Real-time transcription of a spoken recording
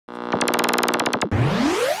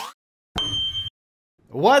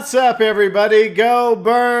What's up, everybody?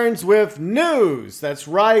 GeauxBurns with news. That's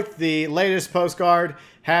right, the latest postcard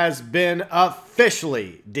has been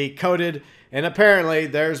officially decoded, and apparently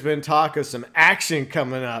there's been talk of some action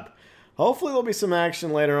coming up. Hopefully there'll be some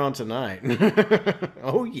action later on tonight.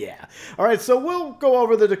 Oh yeah. All right, so we'll go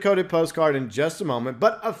over the decoded postcard in just a moment,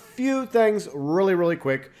 but a few things really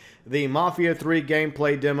quick. The Mafia III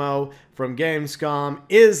gameplay demo from Gamescom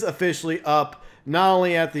is officially up, not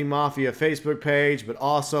only at the Mafia Facebook page, but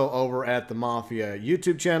also over at the Mafia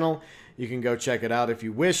YouTube channel. You can go check it out if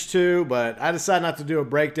you wish to, but I decided not to do a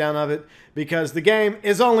breakdown of it because the game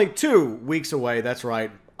is only 2 weeks away. That's right.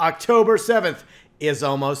 October 7th is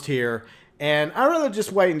almost here, and I'd rather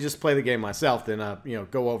just wait and just play the game myself than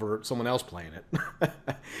go over someone else playing it.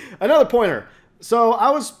 Another pointer. So I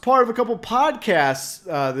was part of a couple podcasts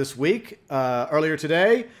this week, earlier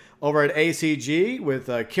today, over at ACG with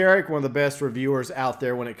Carrick, one of the best reviewers out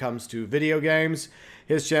there when it comes to video games.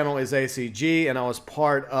 His channel is ACG, and I was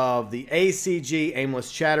part of the ACG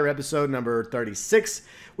Aimless Chatter episode number 36.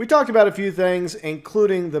 We talked about a few things,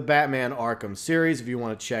 including the Batman Arkham series, if you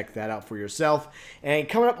want to check that out for yourself. And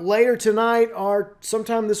coming up later tonight or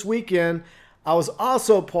sometime this weekend, I was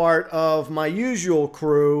also part of my usual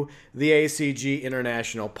crew, the ACG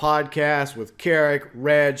International Podcast with Carrick,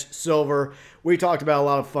 Reg, Silver. We talked about a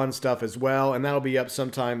lot of fun stuff as well, and that'll be up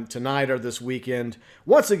sometime tonight or this weekend,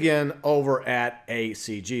 once again, over at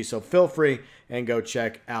ACG. So feel free and go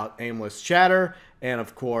check out Aimless Chatter and,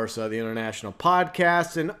 of course, the International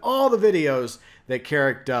Podcast and all the videos that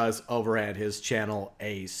Carrick does over at his channel,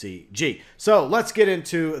 ACG. So let's get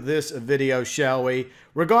into this video, shall we,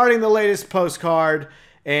 regarding the latest postcard.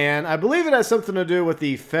 And I believe it has something to do with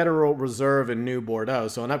the Federal Reserve in New Bordeaux.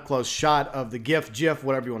 So an up-close shot of the GIF,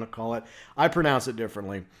 whatever you want to call it. I pronounce it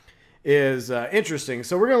differently. Is interesting.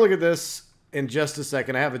 So we're going to look at this in just a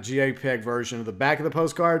second. I have a JPEG version of the back of the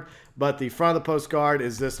postcard, but the front of the postcard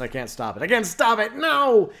is this, and I can't stop it. I can't stop it!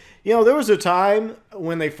 No! You know, there was a time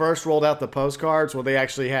when they first rolled out the postcards where they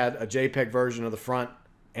actually had a JPEG version of the front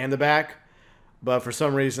and the back. But for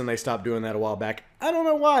some reason, they stopped doing that a while back. I don't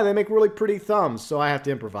know why. They make really pretty thumbs, so I have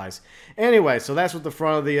to improvise. Anyway, so that's what the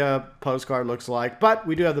front of the postcard looks like. But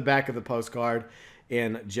we do have the back of the postcard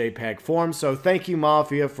in JPEG form. So thank you,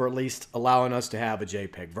 Mafia, for at least allowing us to have a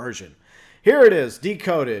JPEG version. Here it is,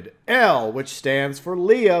 decoded. L, which stands for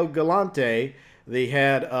Leo Galante, the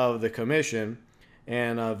head of the commission,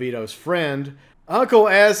 and Vito's friend. Uncle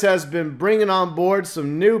S has been bringing on board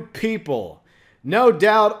some new people. No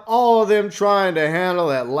doubt all of them trying to handle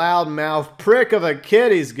that loudmouth prick of a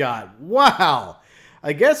kid he's got. Wow.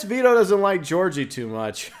 I guess Vito doesn't like Georgie too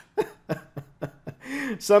much.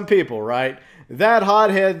 Some people, right? That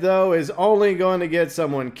hothead, though, is only going to get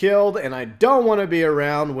someone killed, and I don't want to be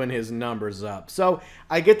around when his number's up. So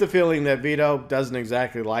I get the feeling that Vito doesn't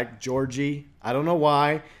exactly like Georgie. I don't know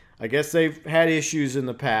why. I guess they've had issues in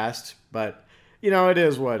the past, but you know, it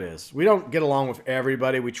is what it is. We don't get along with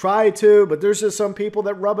everybody. We try to, but there's just some people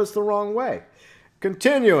that rub us the wrong way.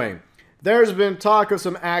 Continuing, there's been talk of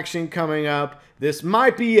some action coming up. This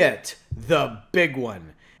might be it, the big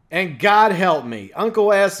one. And God help me,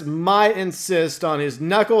 Uncle S might insist on his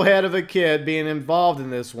knucklehead of a kid being involved in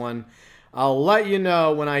this one. I'll let you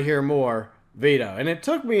know when I hear more, Vito. And it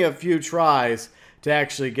took me a few tries to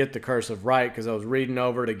actually get the cursive right, because I was reading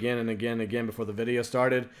over it again and again and again before the video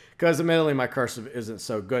started, because admittedly my cursive isn't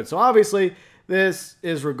so good. So obviously this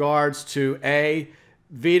is regards to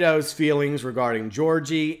Vito's feelings regarding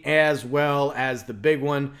Georgie, as well as the big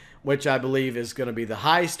one, which I believe is going to be the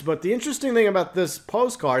heist. But the interesting thing about this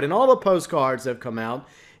postcard, and all the postcards that have come out,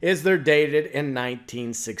 is they're dated in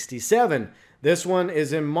 1967. This one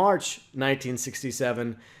is in March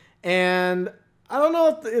 1967, and I don't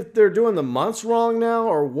know if they're doing the months wrong now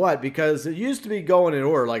or what, because it used to be going in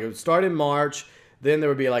order. Like it would start in March, then there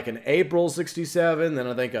would be like an April 67, then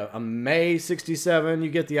I think a May 67.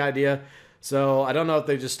 You get the idea. So I don't know if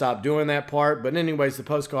they just stopped doing that part. But anyways, the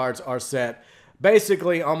postcards are set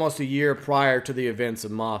basically almost a year prior to the events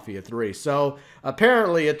of Mafia III. So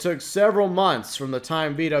apparently it took several months from the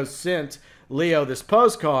time Vito sent Leo this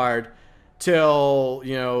postcard till,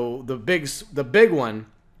 you know, the big one,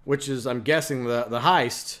 which is, I'm guessing, the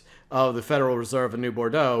heist of the Federal Reserve in New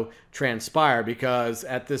Bordeaux, transpired, because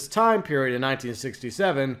at this time period in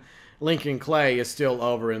 1967, Lincoln Clay is still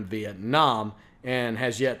over in Vietnam and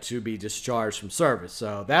has yet to be discharged from service.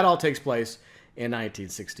 So that all takes place in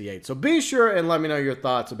 1968. So be sure and let me know your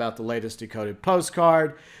thoughts about the latest decoded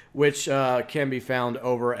postcard, which can be found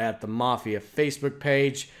over at the Mafia Facebook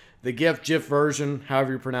page, the GIF version,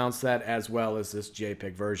 however you pronounce that, as well as this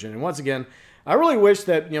JPEG version. And once again, I really wish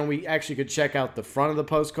that, we actually could check out the front of the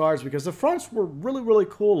postcards because the fronts were really, really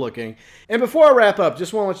cool looking. And before I wrap up,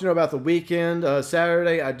 just want to let you know about the weekend.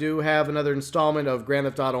 Saturday, I do have another installment of Grand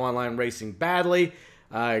Theft Auto Online Racing Badly.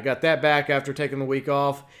 I got that back after taking the week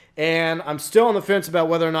off. And I'm still on the fence about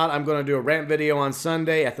whether or not I'm going to do a rant video on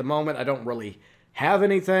Sunday. At the moment, I don't really have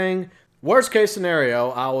anything. Worst case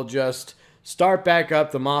scenario, I will just start back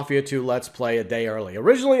up the Mafia 2 Let's Play a day early.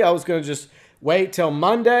 Originally, I was going to just wait till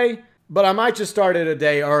Monday, but I might just start it a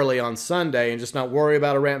day early on Sunday and just not worry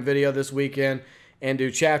about a rant video this weekend and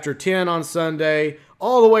do Chapter 10 on Sunday,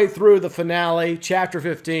 all the way through the finale, Chapter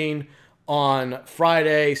 15, on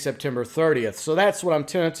Friday, September 30th. So that's what I'm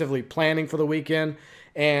tentatively planning for the weekend,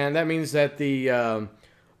 and that means that the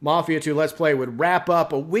Mafia 2 Let's Play would wrap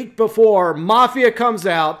up a week before Mafia comes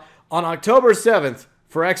out on October 7th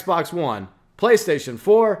for Xbox One, PlayStation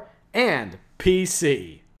 4, and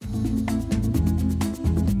PC.